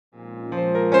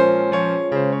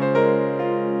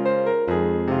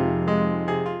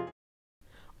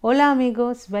Hola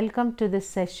amigos, welcome to this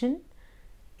session.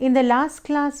 In the last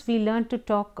class, we learned to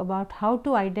talk about how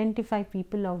to identify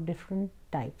people of different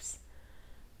types.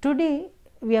 Today,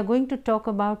 we are going to talk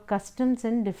about customs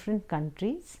in different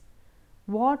countries,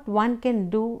 what one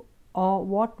can do or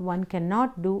what one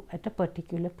cannot do at a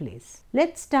particular place.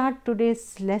 Let's start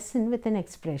today's lesson with an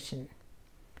expression.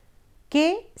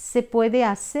 ¿Qué se puede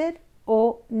hacer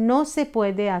o no se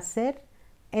puede hacer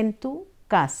en tu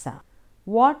casa?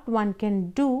 What one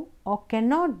can do or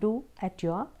cannot do at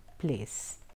your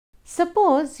place.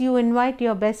 Suppose you invite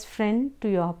your best friend to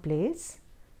your place.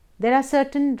 There are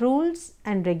certain rules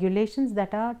and regulations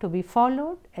that are to be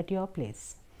followed at your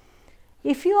place.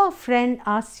 If your friend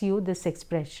asks you this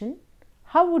expression,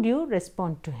 how would you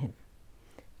respond to him?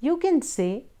 You can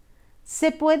say,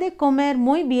 Se puede comer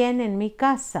muy bien en mi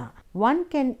casa. One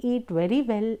can eat very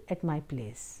well at my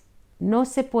place. No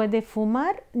se puede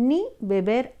fumar ni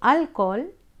beber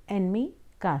alcohol en mi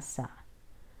casa.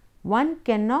 One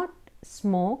cannot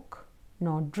smoke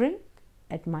nor drink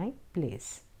at my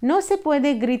place. No se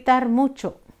puede gritar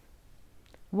mucho.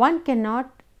 One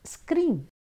cannot scream.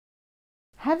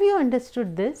 Have you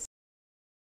understood this?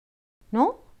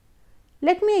 No?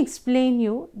 Let me explain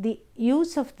you the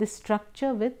use of this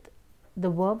structure with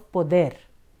the verb poder.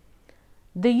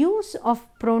 The use of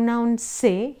pronoun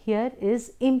se here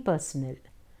is impersonal.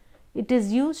 It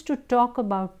is used to talk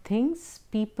about things,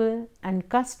 people and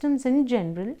customs in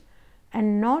general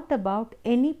and not about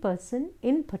any person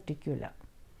in particular.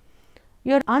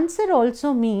 Your answer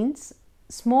also means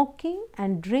smoking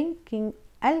and drinking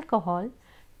alcohol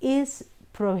is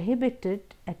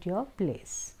prohibited at your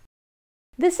place.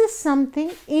 This is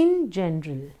something in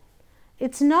general.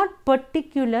 It's not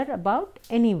particular about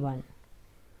anyone.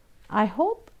 I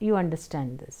hope you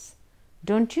understand this.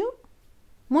 Don't you?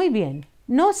 Muy bien.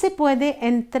 No se puede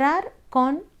entrar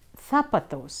con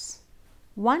zapatos.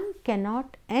 One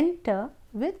cannot enter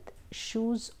with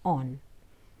shoes on.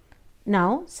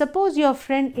 Now, suppose your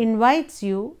friend invites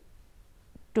you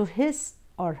to his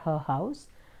or her house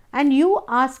and you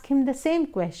ask him the same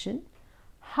question.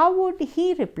 How would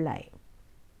he reply?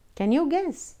 Can you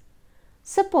guess?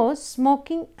 Suppose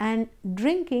smoking and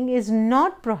drinking is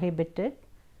not prohibited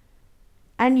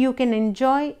and you can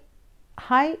enjoy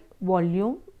high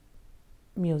volume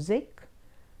music.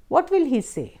 What will he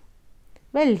say?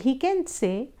 Well, he can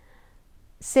say,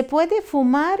 Se puede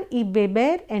fumar y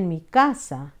beber en mi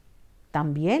casa.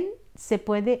 También se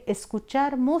puede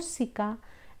escuchar música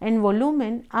en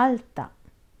volumen alta.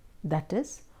 That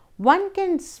is, one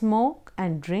can smoke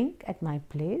and drink at my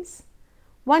place.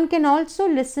 One can also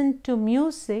listen to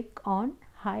music on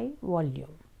high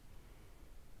volume.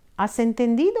 ¿Has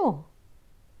entendido?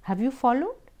 Have you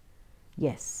followed?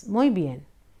 Yes, muy bien.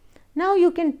 Now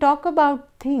you can talk about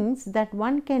things that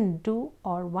one can do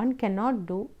or one cannot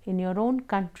do in your own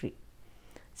country.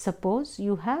 Suppose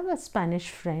you have a Spanish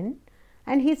friend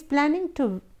and he is planning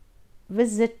to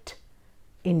visit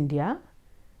India.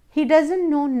 He doesn't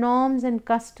know norms and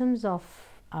customs of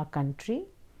our country.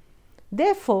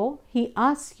 Therefore, he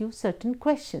asks you certain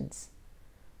questions.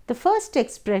 The first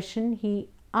expression he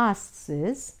asks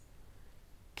is,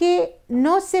 ¿Qué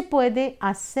no se puede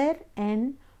hacer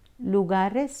en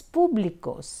lugares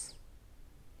públicos?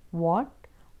 What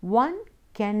one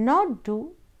cannot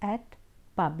do at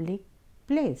public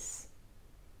place.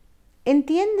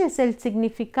 ¿Entiendes el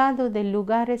significado de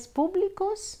lugares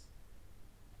públicos?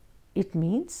 It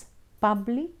means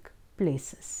public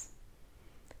places.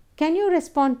 Can you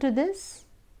respond to this?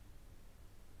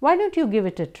 Why don't you give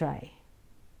it a try?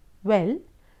 Well,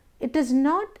 it is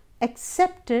not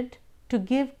accepted to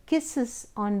give kisses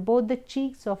on both the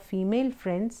cheeks of female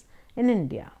friends in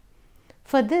India.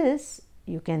 For this,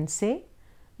 you can say,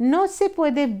 No se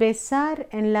puede besar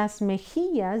en las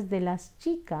mejillas de las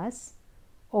chicas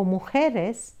o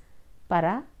mujeres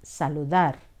para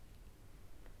saludar.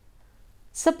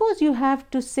 Suppose you have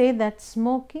to say that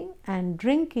smoking and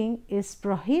drinking is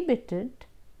prohibited,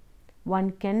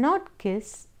 one cannot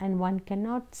kiss and one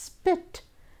cannot spit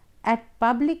at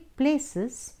public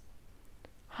places.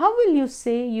 How will you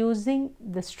say using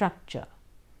the structure?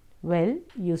 Well,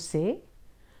 you say,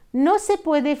 No se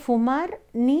puede fumar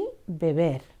ni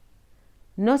beber.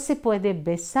 No se puede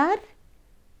besar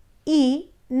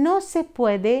y no se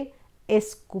puede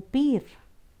escupir.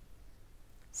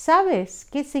 ¿Sabes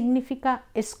qué significa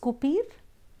escupir?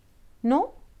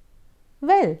 No?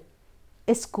 Well,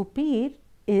 escupir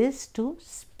is to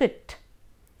spit.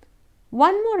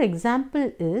 One more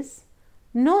example is,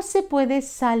 No se puede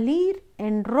salir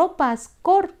en ropas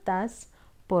cortas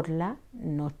por la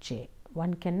noche.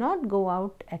 One cannot go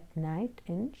out at night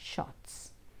in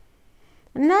shorts.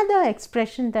 Another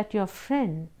expression that your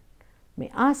friend may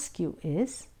ask you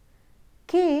is,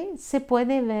 ¿Qué se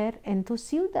puede ver en tu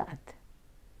ciudad?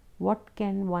 What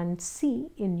can one see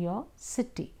in your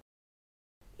city?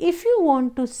 If you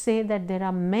want to say that there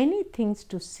are many things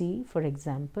to see, for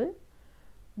example,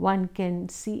 one can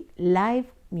see live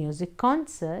music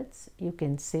concerts, you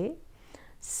can say,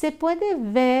 se puede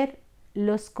ver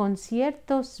los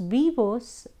conciertos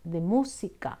vivos de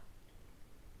música.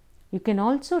 You can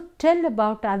also tell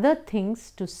about other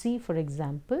things to see, for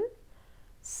example,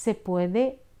 se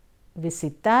puede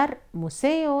visitar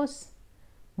museos,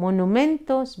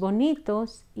 monumentos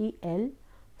bonitos y el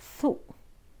zoo.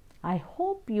 I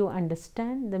hope you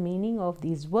understand the meaning of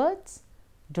these words,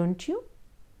 don't you?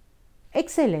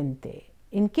 Excelente.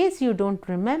 In case you don't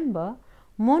remember,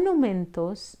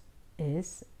 monumentos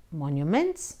is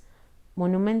monuments,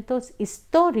 monumentos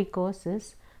históricos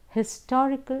is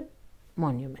historical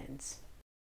monuments.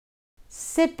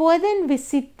 Se pueden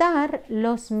visitar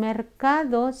los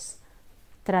mercados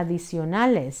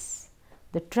tradicionales.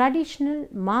 The traditional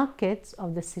markets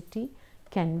of the city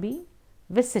can be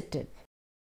visited.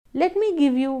 Let me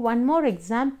give you one more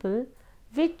example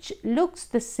which looks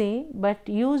the same, but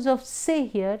use of se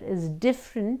here is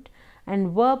different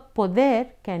and verb poder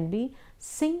can be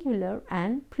singular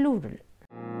and plural.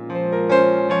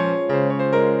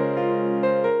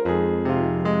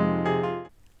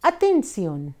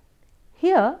 Atención!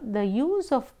 Here the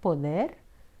use of poder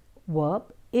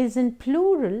verb is in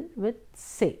plural with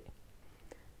se.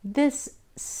 This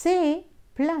se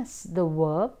plus the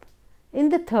verb in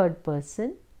the third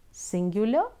person,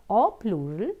 singular or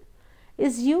plural,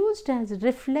 is used as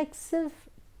reflexive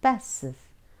passive.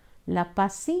 La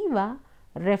pasiva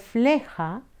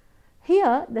refleja.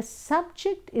 Here the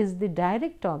subject is the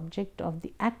direct object of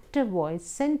the active voice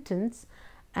sentence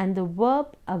and the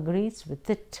verb agrees with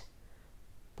it.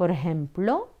 Por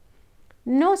ejemplo,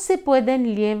 no se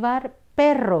pueden llevar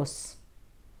perros.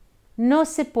 No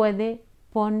se puede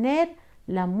poner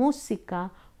la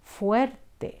música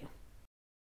fuerte.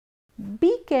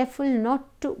 Be careful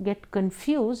not to get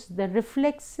confused the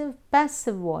reflexive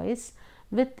passive voice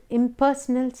with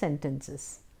impersonal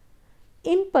sentences.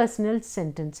 Impersonal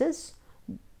sentences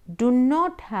do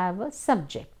not have a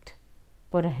subject.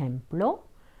 Por ejemplo,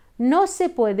 no se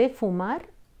puede fumar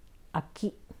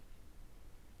aquí.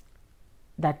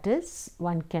 That is,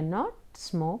 one cannot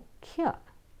smoke here.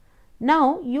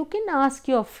 Now, you can ask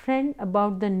your friend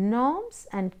about the norms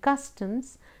and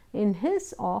customs in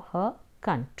his or her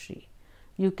country.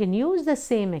 You can use the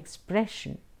same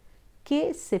expression,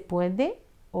 ¿qué se puede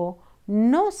o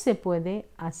no se puede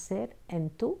hacer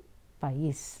en tu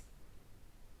país?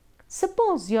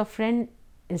 Suppose your friend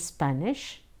is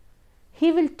Spanish,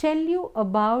 he will tell you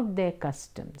about their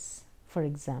customs. For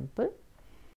example,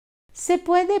 se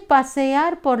puede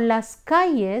pasear por las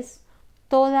calles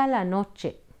toda la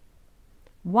noche.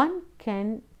 One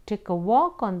can take a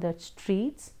walk on the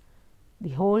streets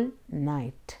the whole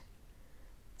night.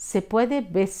 Se puede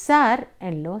besar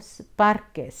en los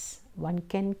parques. One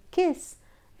can kiss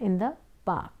in the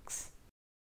parks.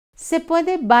 Se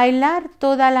puede bailar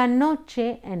toda la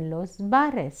noche en los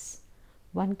bares.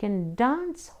 One can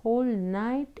dance whole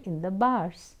night in the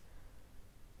bars.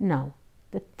 Now,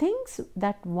 the things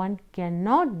that one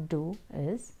cannot do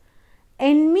is,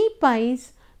 en mi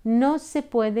país no se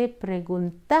puede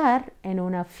preguntar en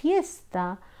una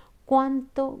fiesta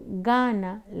cuánto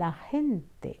gana la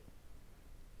gente.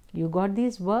 You got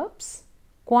these verbs?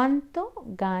 Cuánto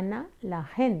gana la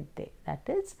gente. That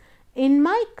is, in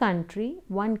my country,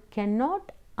 one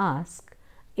cannot ask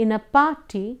in a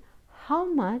party how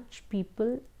much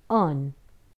people earn.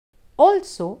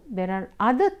 Also, there are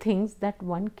other things that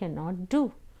one cannot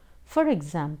do. For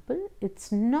example,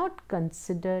 it's not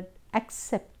considered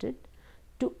accepted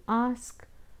to ask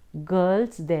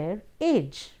girls their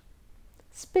age.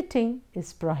 Spitting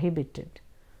is prohibited.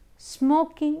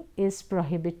 Smoking is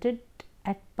prohibited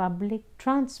at public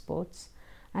transports,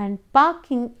 and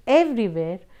parking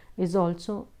everywhere is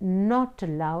also not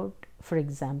allowed, for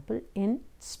example, in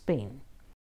Spain.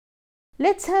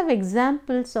 Let's have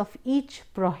examples of each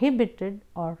prohibited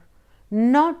or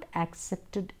not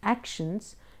accepted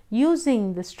actions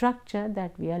using the structure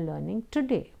that we are learning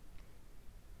today.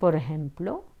 Por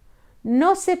ejemplo,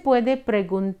 no se puede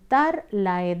preguntar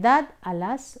la edad a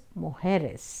las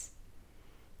mujeres.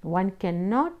 One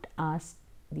cannot ask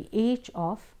the age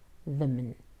of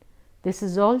women. This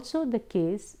is also the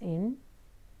case in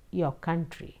your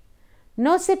country.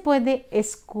 No se puede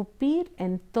escupir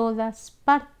en todas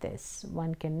partes.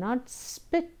 One cannot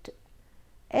spit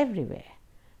everywhere.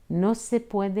 No se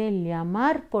puede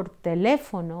llamar por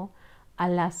teléfono a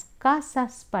las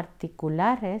casas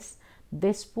particulares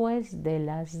después de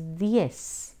las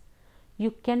 10.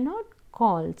 You cannot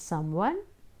call someone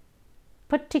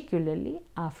particularly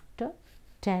after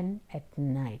 10 at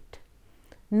night.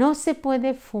 No se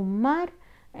puede fumar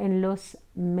en los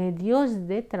medios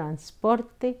de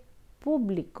transporte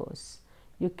públicos.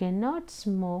 You cannot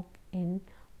smoke in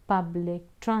public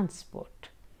transport.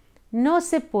 No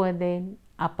se pueden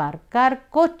aparcar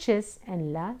coches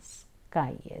en las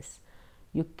calles.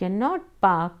 You cannot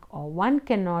park, or one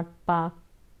cannot park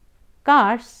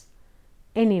cars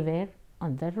anywhere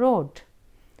on the road.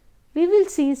 We will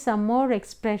see some more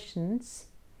expressions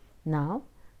now.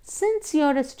 Since you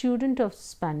are a student of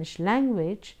Spanish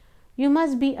language, you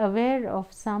must be aware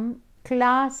of some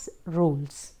class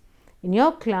rules. In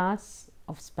your class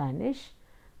of Spanish,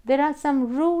 there are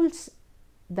some rules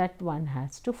that one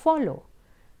has to follow.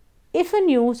 If a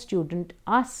new student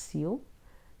asks you,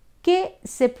 ¿qué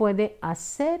se puede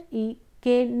hacer y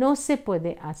qué no se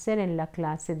puede hacer en la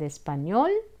clase de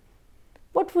español?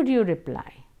 What would you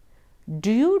reply?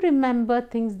 Do you remember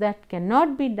things that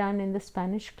cannot be done in the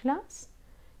Spanish class?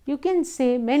 You can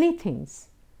say many things.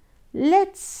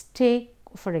 Let's take,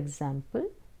 for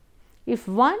example, if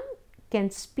one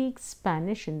can speak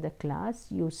Spanish in the class,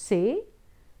 you say,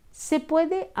 se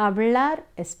puede hablar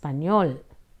español.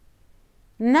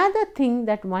 Another thing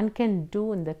that one can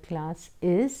do in the class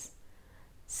is,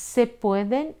 se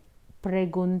pueden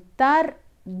preguntar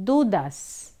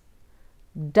dudas.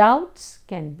 Doubts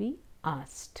can be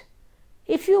asked.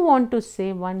 If you want to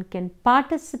say one can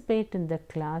participate in the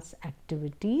class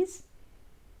activities,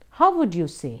 how would you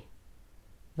say?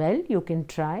 Well, you can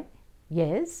try.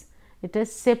 Yes, it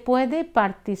is se puede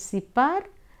participar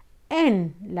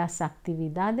en las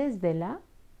actividades de la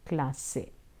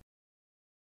clase.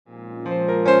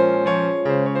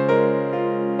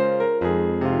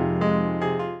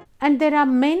 And there are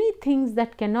many things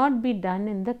that cannot be done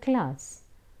in the class.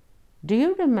 Do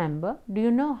you remember? Do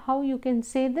you know how you can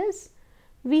say this?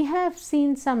 We have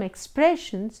seen some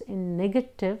expressions in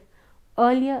negative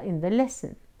earlier in the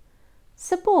lesson.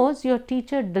 Suppose your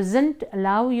teacher doesn't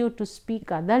allow you to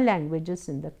speak other languages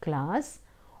in the class,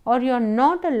 or you are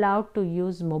not allowed to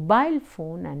use mobile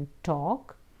phone and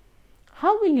talk.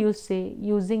 How will you say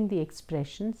using the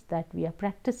expressions that we are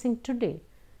practicing today?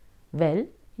 Well,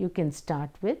 you can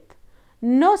start with,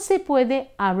 no se puede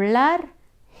hablar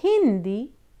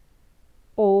Hindi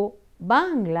o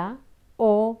Bangla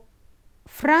o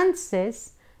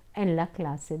francés en la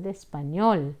clase de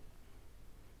español.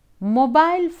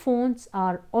 Mobile phones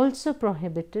are also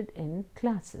prohibited in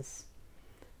classes.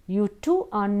 You too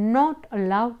are not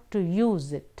allowed to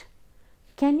use it.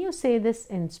 Can you say this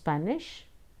in Spanish?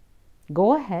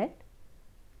 Go ahead.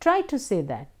 Try to say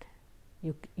that.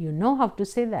 You know how to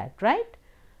say that, right?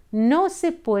 No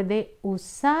se puede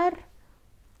usar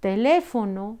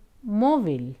teléfono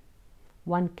móvil.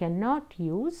 One cannot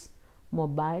use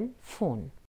mobile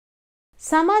phone.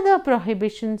 Some other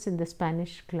prohibitions in the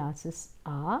Spanish classes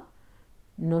are,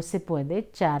 no se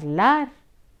puede charlar,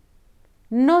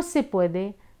 no se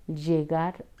puede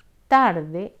llegar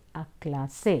tarde a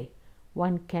clase.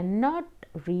 One cannot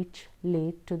reach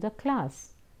late to the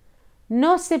class.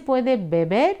 No se puede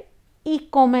beber y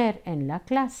comer en la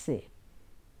clase.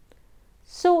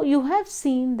 So you have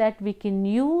seen that we can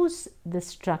use the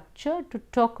structure to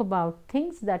talk about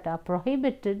things that are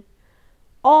prohibited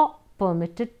or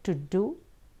permitted to do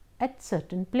at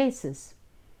certain places.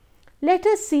 Let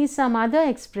us see some other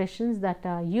expressions that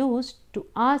are used to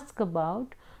ask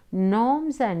about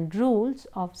norms and rules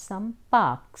of some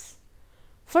parks.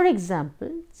 For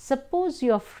example, suppose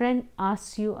your friend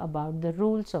asks you about the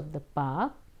rules of the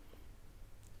park.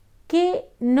 ¿Qué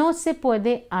no se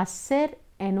puede hacer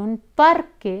en un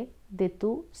parque de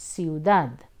tu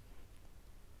ciudad?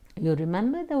 You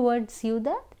remember the word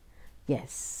ciudad?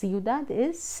 Yes, ciudad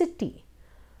is city.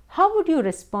 How would you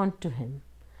respond to him?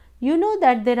 You know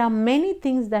that there are many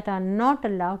things that are not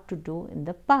allowed to do in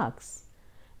the parks.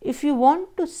 If you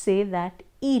want to say that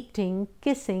eating,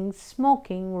 kissing,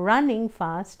 smoking, running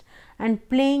fast and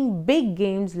playing big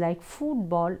games like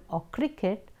football or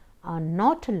cricket are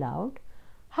not allowed,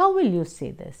 how will you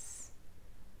say this?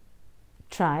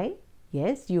 Try.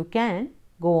 Yes, you can.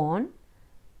 Go on.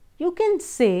 You can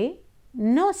say,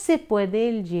 no se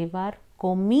puede llevar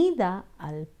comida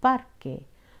al parque.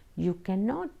 You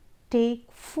cannot take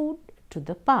food to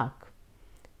the park.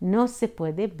 No se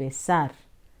puede besar.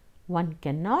 One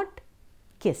cannot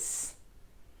kiss.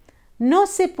 No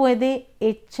se puede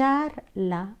echar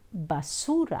la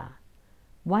basura.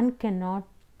 One cannot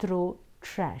throw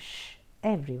trash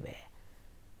everywhere.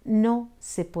 No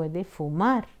se puede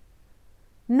fumar.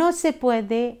 No se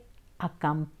puede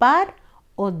acampar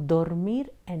o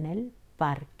dormir en el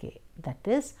parque. That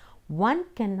is, one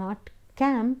cannot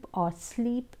camp or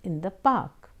sleep in the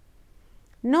park.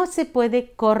 No se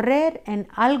puede correr en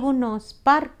algunos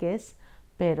parques,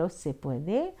 pero se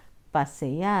puede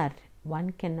pasear.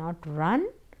 One cannot run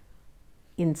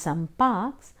in some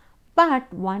parks,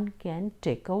 but one can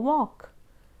take a walk.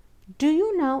 Do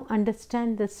you now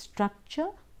understand the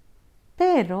structure?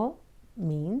 Pero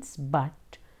means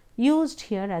but, used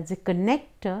here as a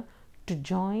connector to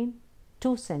join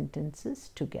two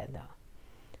sentences together.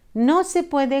 No se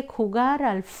puede jugar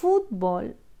al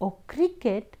fútbol o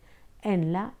cricket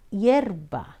en la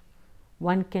hierba.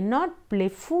 One cannot play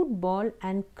football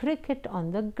and cricket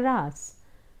on the grass.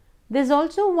 There is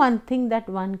also one thing that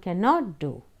one cannot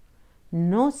do.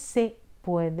 No se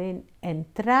pueden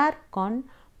entrar con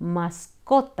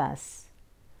mascotas.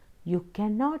 You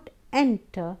cannot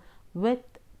enter with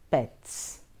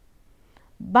pets.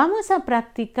 Vamos a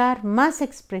practicar más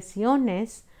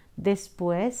expresiones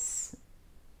después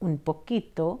un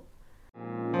poquito.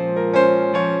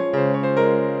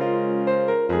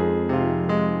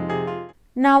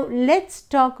 Now let's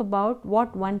talk about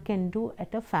what one can do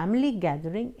at a family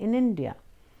gathering in India.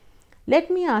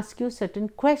 Let me ask you certain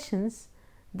questions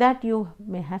that you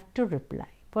may have to reply.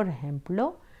 Por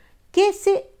ejemplo, ¿qué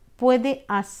se puede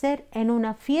hacer en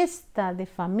una fiesta de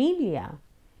familia?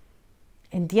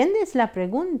 ¿Entiendes la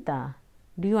pregunta?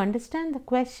 Do you understand the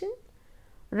question?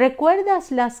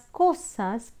 ¿Recuerdas las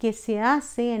cosas que se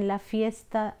hace en la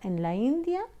fiesta en la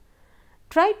India?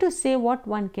 Try to say what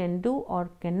one can do or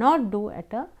cannot do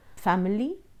at a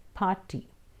family party.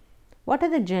 What are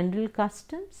the general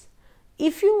customs?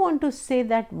 If you want to say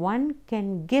that one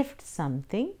can gift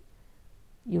something,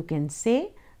 you can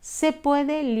say, se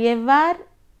puede llevar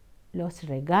los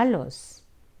regalos.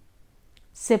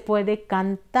 Se puede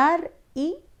cantar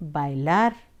y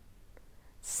bailar.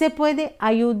 Se puede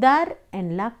ayudar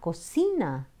en la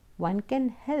cocina. One can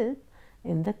help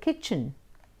in the kitchen.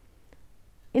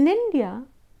 In India,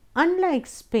 unlike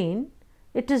Spain,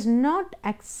 it is not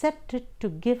accepted to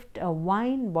gift a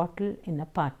wine bottle in a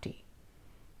party.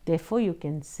 Therefore, you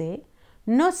can say,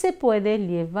 no se puede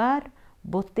llevar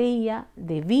botella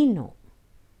de vino.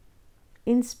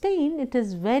 In Spain, it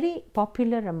is very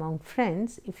popular among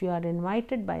friends. If you are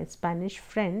invited by a Spanish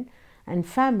friend and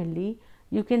family,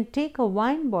 you can take a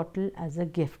wine bottle as a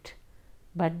gift.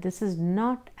 But this is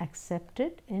not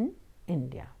accepted in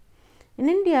India. In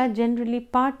India, generally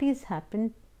parties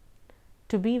happen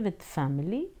to be with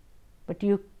family, but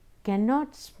you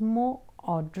cannot smoke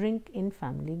or drink in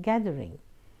family gathering.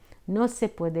 No se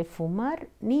puede fumar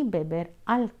ni beber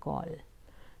alcohol.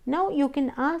 Now you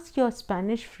can ask your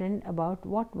Spanish friend about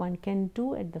what one can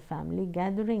do at the family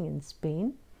gathering in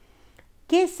Spain.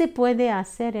 ¿Qué se puede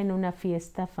hacer en una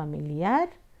fiesta familiar?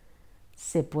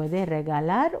 Se puede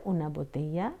regalar una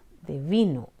botella de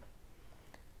vino.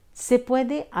 Se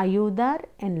puede ayudar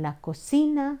en la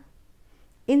cocina.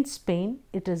 In Spain,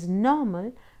 it is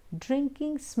normal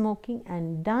drinking, smoking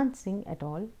and dancing at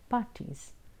all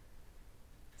parties.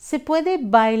 Se puede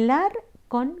bailar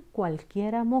con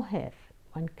cualquiera mujer.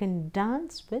 One can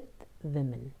dance with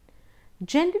women.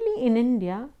 Generally in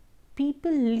India,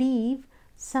 people leave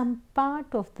some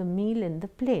part of the meal in the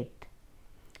plate.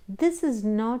 This is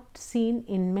not seen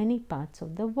in many parts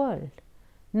of the world.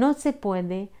 No se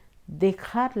puede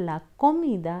dejar la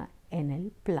comida en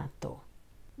el plato.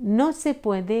 No se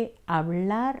puede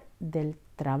hablar del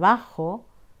trabajo,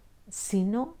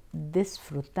 sino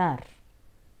disfrutar.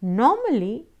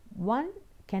 Normally, one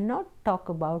cannot talk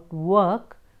about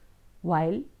work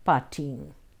while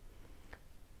partying.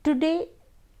 Today,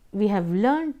 we have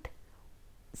learnt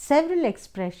several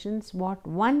expressions what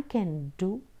one can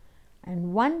do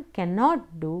and one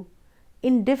cannot do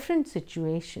in different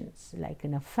situations, like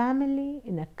in a family,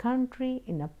 in a country,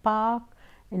 in a park,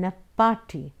 in a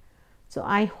party. So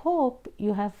I hope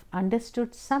you have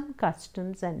understood some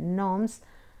customs and norms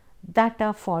that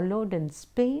are followed in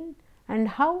Spain and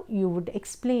how you would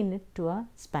explain it to a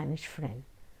Spanish friend.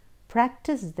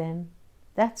 Practice them.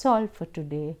 That's all for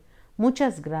today.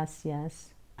 Muchas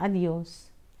gracias.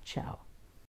 Adiós. Ciao.